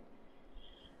haven't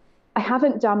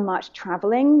done much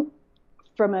traveling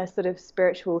from a sort of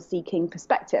spiritual seeking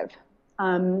perspective.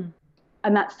 And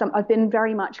I've been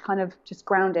very much kind of just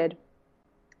grounded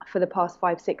for the past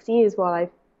 5-6 years while I've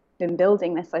been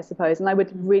building this, I suppose. And I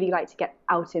would really like to get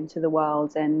out into the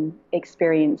world and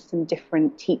experience some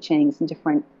different teachings and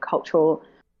different cultural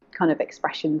kind of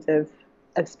expressions of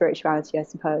spirituality, I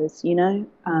suppose, you know.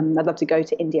 I'd love to go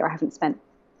to India. I haven't spent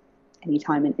any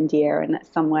time in India, and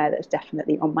that's somewhere that's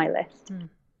definitely on my list.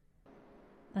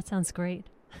 That sounds great.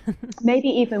 Maybe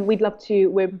even we're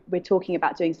talking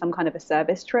about doing some kind of a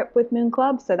service trip with Moon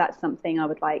Club, so that's something I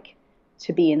would like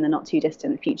to be in the not too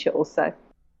distant future also.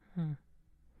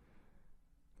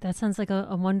 That sounds like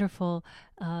a wonderful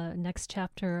next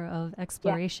chapter of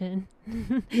exploration.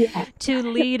 Yeah. To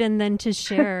lead and then to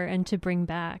share and to bring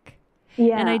back.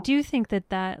 Yeah. And I do think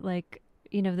that like,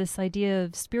 you know, this idea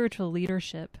of spiritual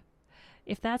leadership,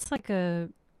 if that's like a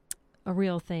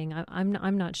real thing,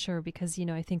 I'm not sure, because, you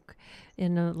know, I think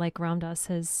like Ramdas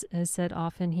has said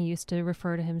often, he used to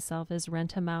refer to himself as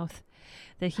rent-a-mouth,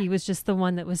 that he was just the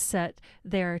one that was set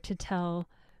there to tell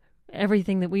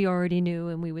everything that we already knew,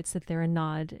 and we would sit there and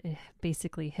nod,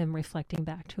 basically him reflecting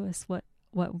back to us what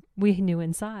we knew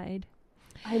inside.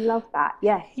 I love that.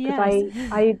 Yes. Because Yes.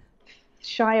 I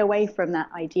shy away from that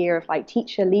idea of like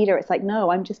teacher, leader. It's like,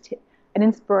 no, I'm just an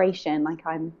inspiration. Like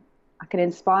I can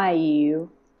inspire you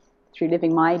through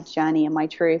living my journey and my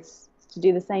truths to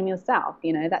do the same yourself.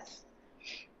 You know, that's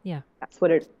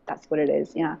what it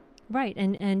is. Yeah. Right.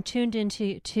 And tuned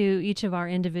into each of our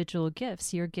individual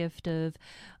gifts, your gift of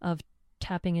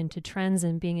tapping into trends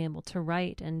and being able to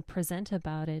write and present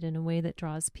about it in a way that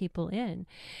draws people in.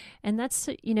 And that's,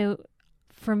 you know,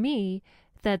 for me,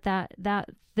 that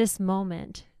this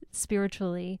moment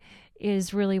spiritually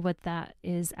is really what that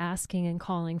is asking and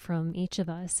calling from each of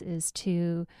us, is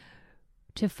to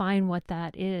find what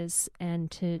that is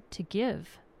and to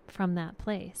give from that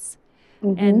place.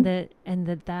 And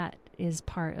that is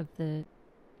part of the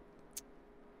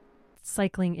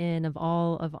cycling in of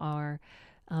all of our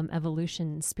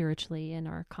evolution spiritually and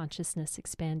our consciousness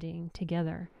expanding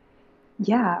together.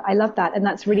 Yeah, I love that. And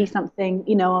that's really something,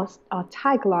 you know, our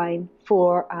tagline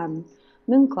for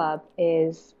Moon Club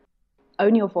is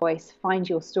own your voice, find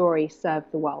your story, serve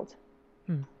the world.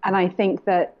 And I think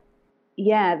that,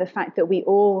 yeah, the fact that we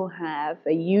all have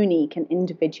a unique and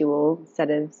individual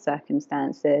set of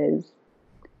circumstances,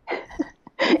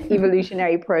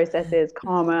 evolutionary processes,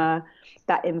 karma,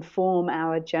 that inform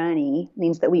our journey,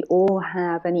 means that we all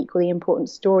have an equally important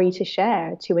story to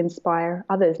share to inspire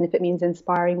others. And if it means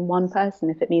inspiring one person,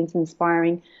 if it means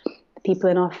inspiring the people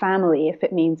in our family, if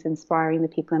it means inspiring the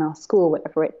people in our school,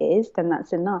 whatever it is, then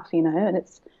that's enough, you know. And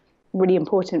it's really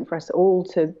important for us all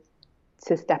to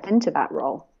step into that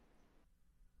role.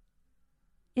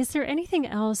 is there anything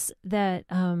else that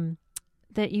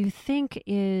that you think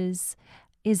is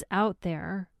out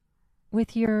there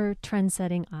with your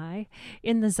trend-setting eye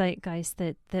in the zeitgeist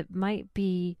that might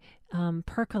be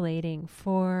percolating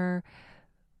for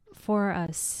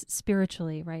us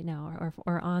spiritually right now,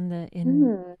 or on the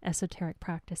in esoteric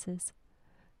practices?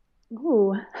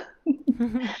 Ooh.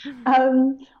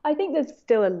 I think there's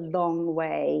still a long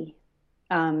way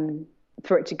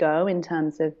for it to go in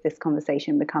terms of this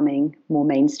conversation becoming more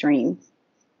mainstream.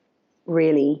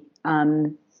 Really,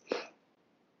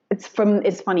 it's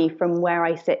funny from where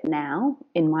I sit now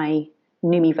in my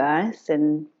Numiverse,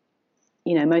 and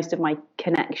most of my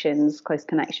close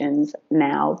connections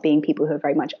now being people who are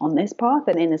very much on this path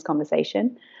and in this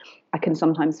conversation. I can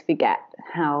sometimes forget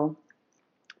how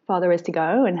far there is to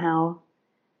go, and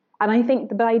I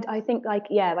think, but I think, like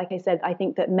I said, I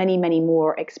think that many, many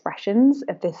more expressions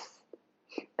of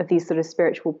these sort of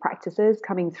spiritual practices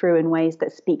coming through in ways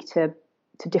that speak to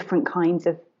different kinds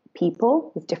of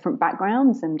people with different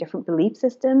backgrounds and different belief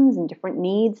systems and different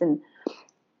needs and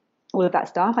all of that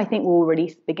stuff. I think we'll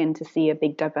really begin to see a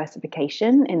big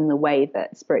diversification in the way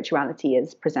that spirituality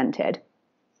is presented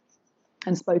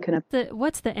and spoken of.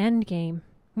 What's the end game,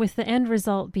 with the end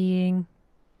result being,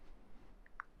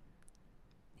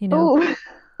 what's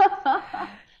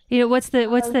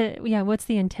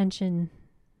the intention?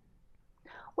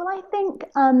 Well, I think,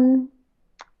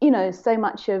 so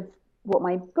much of what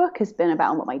my book has been about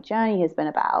and what my journey has been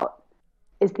about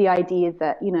is the idea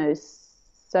that,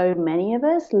 so many of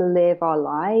us live our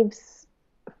lives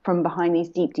from behind these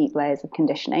deep, deep layers of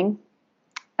conditioning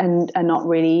and are not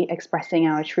really expressing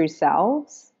our true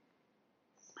selves.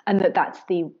 And that's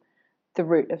the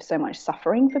root of so much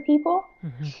suffering for people.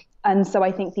 Mm-hmm. And so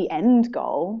I think the end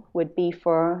goal would be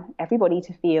for everybody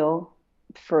to feel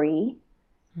free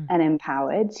and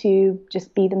empowered to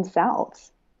just be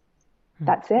themselves.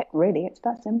 That's it, really. It's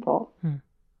that simple.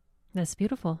 That's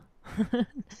beautiful.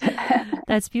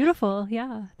 That's beautiful.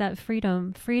 Yeah. That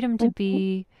freedom to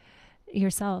be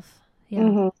yourself. Yeah.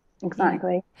 Mm-hmm.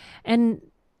 Exactly. Yeah.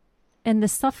 And the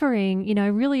suffering, I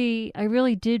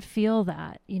really did feel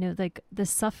that, like the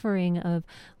suffering of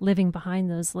living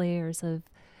behind those layers of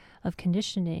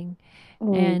conditioning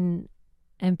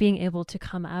and being able to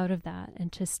come out of that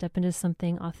and to step into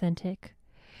something authentic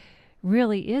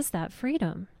really is that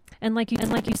freedom. And like you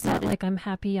said, like, I'm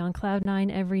happy on cloud 9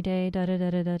 every day, da da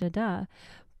da da da da da,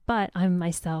 but I'm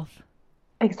myself.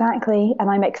 Exactly,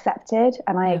 and I'm accepted,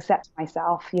 and I accept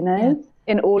myself.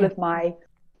 In all of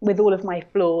with all of my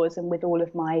flaws and with all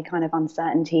of my kind of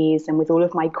uncertainties and with all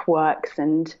of my quirks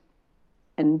and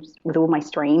with all my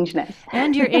strangeness.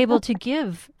 And you're able to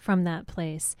give from that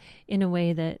place in a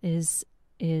way that is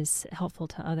helpful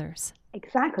to others.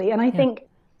 Exactly, and I think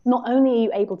not only are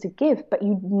you able to give, but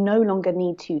you no longer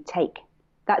need to take.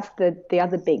 That's the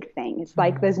other big thing. It's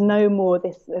like there's no more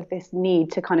this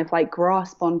need to kind of like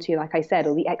grasp onto, like I said,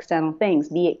 all the external things,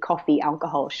 be it coffee,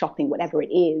 alcohol, shopping, whatever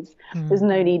it is. There's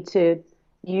no need to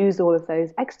use all of those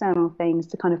external things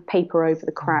to kind of paper over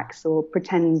the cracks or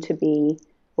pretend to be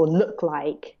or look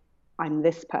like I'm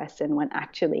this person when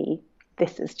actually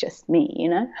this is just me,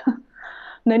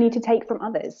 No need to take from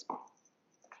others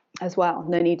as well.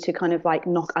 No need to kind of like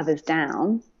knock others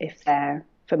down if they're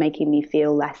for making me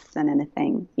feel less than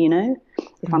anything,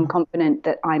 If I'm confident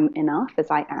that I'm enough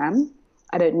as I am,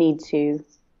 I don't need to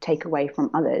take away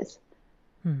from others.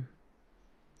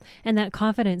 And that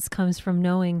confidence comes from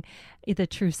knowing the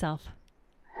true self.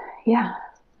 Yeah.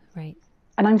 Right.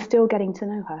 And I'm still getting to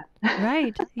know her.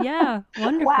 Right. Yeah.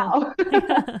 Wonderful. Wow.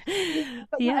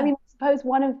 Yeah. I mean, I suppose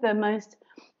one of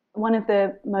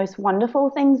the most wonderful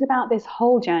things about this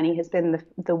whole journey has been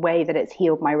the way that it's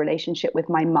healed my relationship with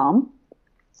my mum,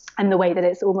 and the way that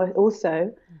it's almost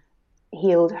also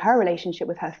healed her relationship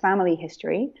with her family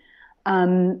history.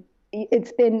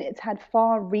 It's had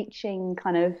far-reaching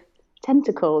kind of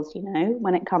tentacles,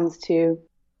 when it comes to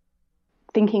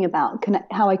thinking about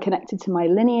how I connected to my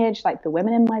lineage, like the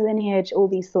women in my lineage, all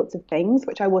these sorts of things,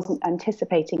 which I wasn't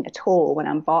anticipating at all when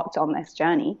I embarked on this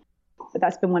journey. But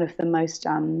that's been one of the most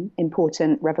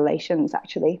important revelations,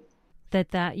 actually.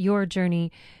 That your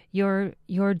journey, you're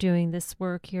doing this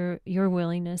work, your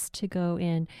willingness to go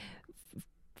in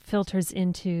filters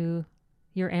into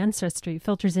your ancestry,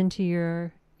 filters into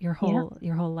your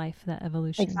whole life, that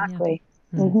evolution. Exactly.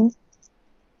 Yeah. Mm-hmm.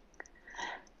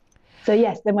 So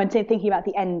yes, then when thinking about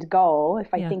the end goal,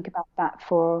 if I think about that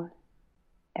for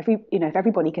if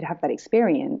everybody could have that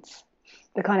experience,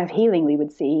 the kind of healing we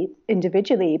would see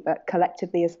individually, but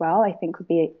collectively as well, I think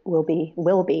will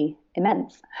be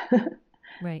immense.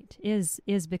 Right. Is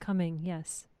becoming,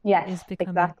 yes. Yes, is becoming,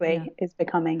 exactly. Yeah. Is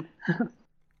becoming.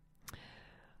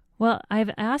 Well, I've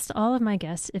asked all of my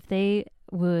guests if they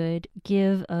would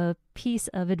give a piece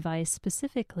of advice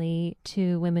specifically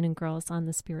to women and girls on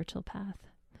the spiritual path.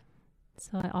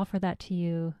 So I offer that to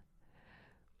you.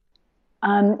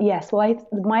 Yes, well,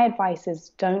 my advice is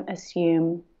don't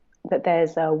assume that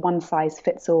there's a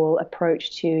one-size-fits-all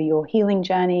approach to your healing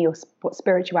journey or what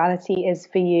spirituality is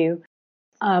for you.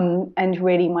 And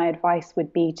really, my advice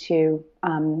would be to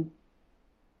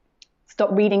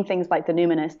stop reading things like the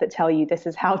Numinous that tell you this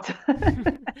is how to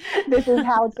this is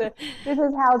how to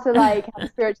like have a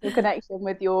spiritual connection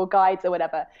with your guides or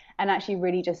whatever, and actually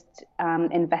really just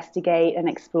investigate and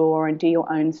explore and do your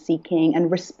own seeking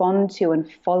and respond to and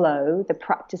follow the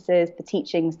practices, the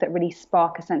teachings that really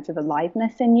spark a sense of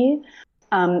aliveness in you.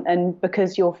 And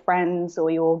because your friends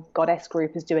or your goddess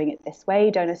group is doing it this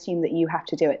way, don't assume that you have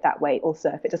to do it that way also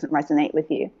if it doesn't resonate with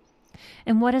you.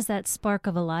 And what does that spark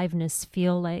of aliveness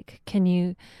feel like? Can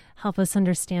you help us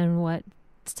understand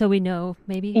so we know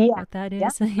maybe what that is? Yeah.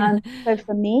 So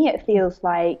for me, it feels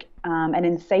like an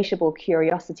insatiable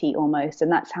curiosity almost.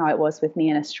 And that's how it was with me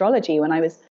in astrology when I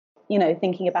was,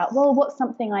 thinking about, well, what's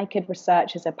something I could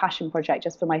research as a passion project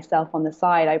just for myself on the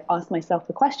side? I asked myself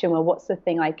the question, well, what's the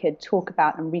thing I could talk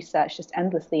about and research just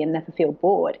endlessly and never feel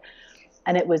bored?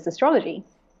 And it was astrology.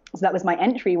 So that was my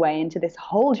entryway into this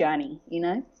whole journey,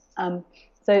 So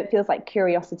it feels like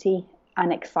curiosity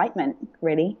and excitement,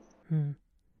 really.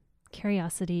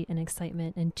 Curiosity and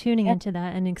excitement and tuning into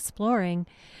that and exploring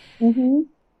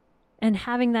and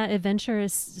having that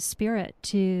adventurous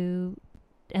spirit and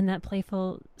that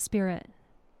playful spirit.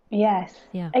 Yes,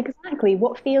 exactly.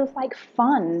 What feels like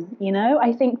fun,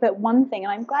 I think that one thing,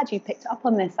 and I'm glad you picked up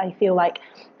on this, I feel like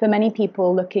for many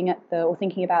people looking at or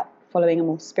thinking about following a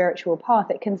more spiritual path,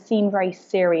 it can seem very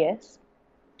serious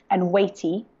and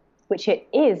weighty, which it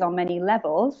is on many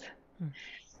levels.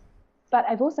 But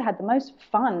I've also had the most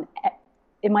fun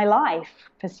in my life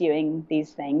pursuing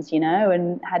these things,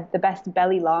 and had the best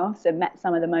belly laughs and met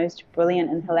some of the most brilliant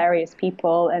and hilarious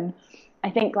people. And I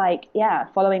think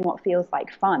following what feels like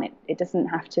fun, it doesn't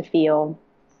have to feel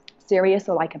serious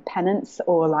or like a penance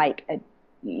or like,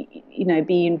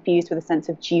 be infused with a sense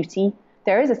of duty.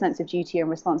 There is a sense of duty and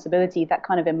responsibility that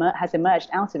kind of has emerged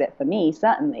out of it for me,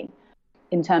 certainly,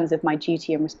 in terms of my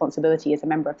duty and responsibility as a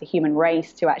member of the human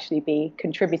race to actually be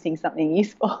contributing something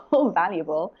useful or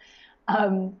valuable.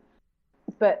 It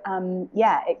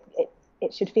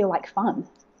should feel like fun.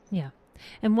 Yeah.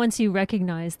 And once you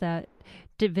recognize that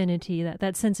divinity,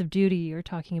 that sense of duty you're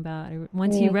talking about,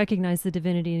 once you recognize the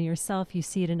divinity in yourself, you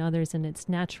see it in others, and it's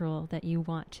natural that you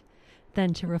want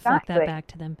then to reflect that back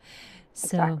to them.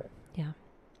 So,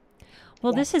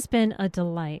 Well, this has been a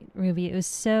delight, Ruby. It was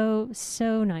so,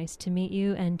 so nice to meet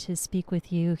you and to speak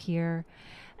with you here.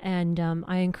 And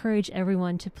I encourage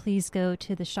everyone to please go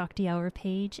to the Shakti Hour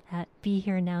page at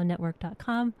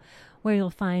BeHereNowNetwork.com, where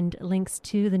you'll find links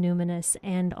to the Numinous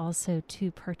and also to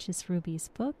purchase Ruby's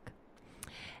book.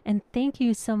 And thank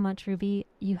you so much, Ruby.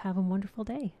 You have a wonderful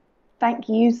day. Thank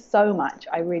you so much.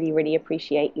 I really, really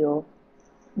appreciate your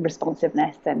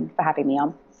responsiveness and for having me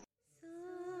on.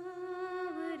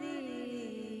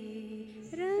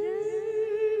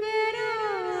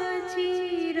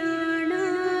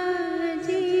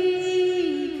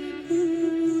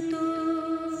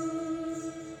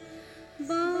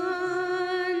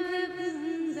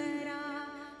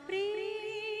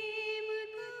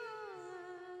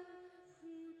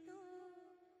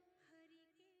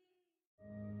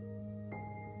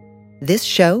 This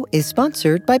show is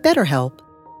sponsored by BetterHelp.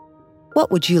 What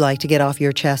would you like to get off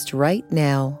your chest right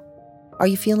now? Are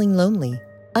you feeling lonely,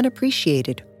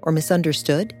 unappreciated, or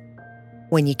misunderstood?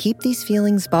 When you keep these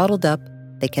feelings bottled up,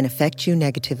 they can affect you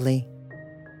negatively.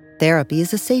 Therapy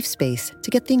is a safe space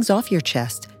to get things off your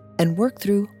chest and work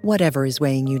through whatever is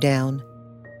weighing you down.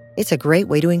 It's a great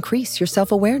way to increase your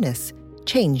self-awareness,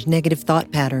 change negative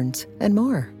thought patterns, and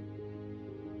more.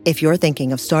 If you're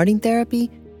thinking of starting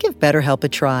therapy, give BetterHelp a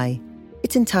try.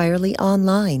 It's entirely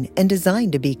online and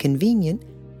designed to be convenient,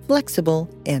 flexible,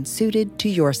 and suited to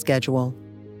your schedule.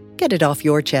 Get it off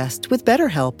your chest with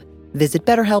BetterHelp. Visit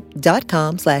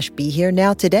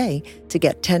BetterHelp.com/BeHereNow today to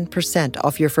get 10%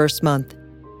 off your first month.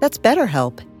 That's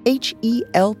BetterHelp,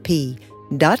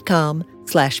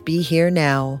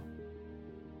 HELP.com/BeHereNow.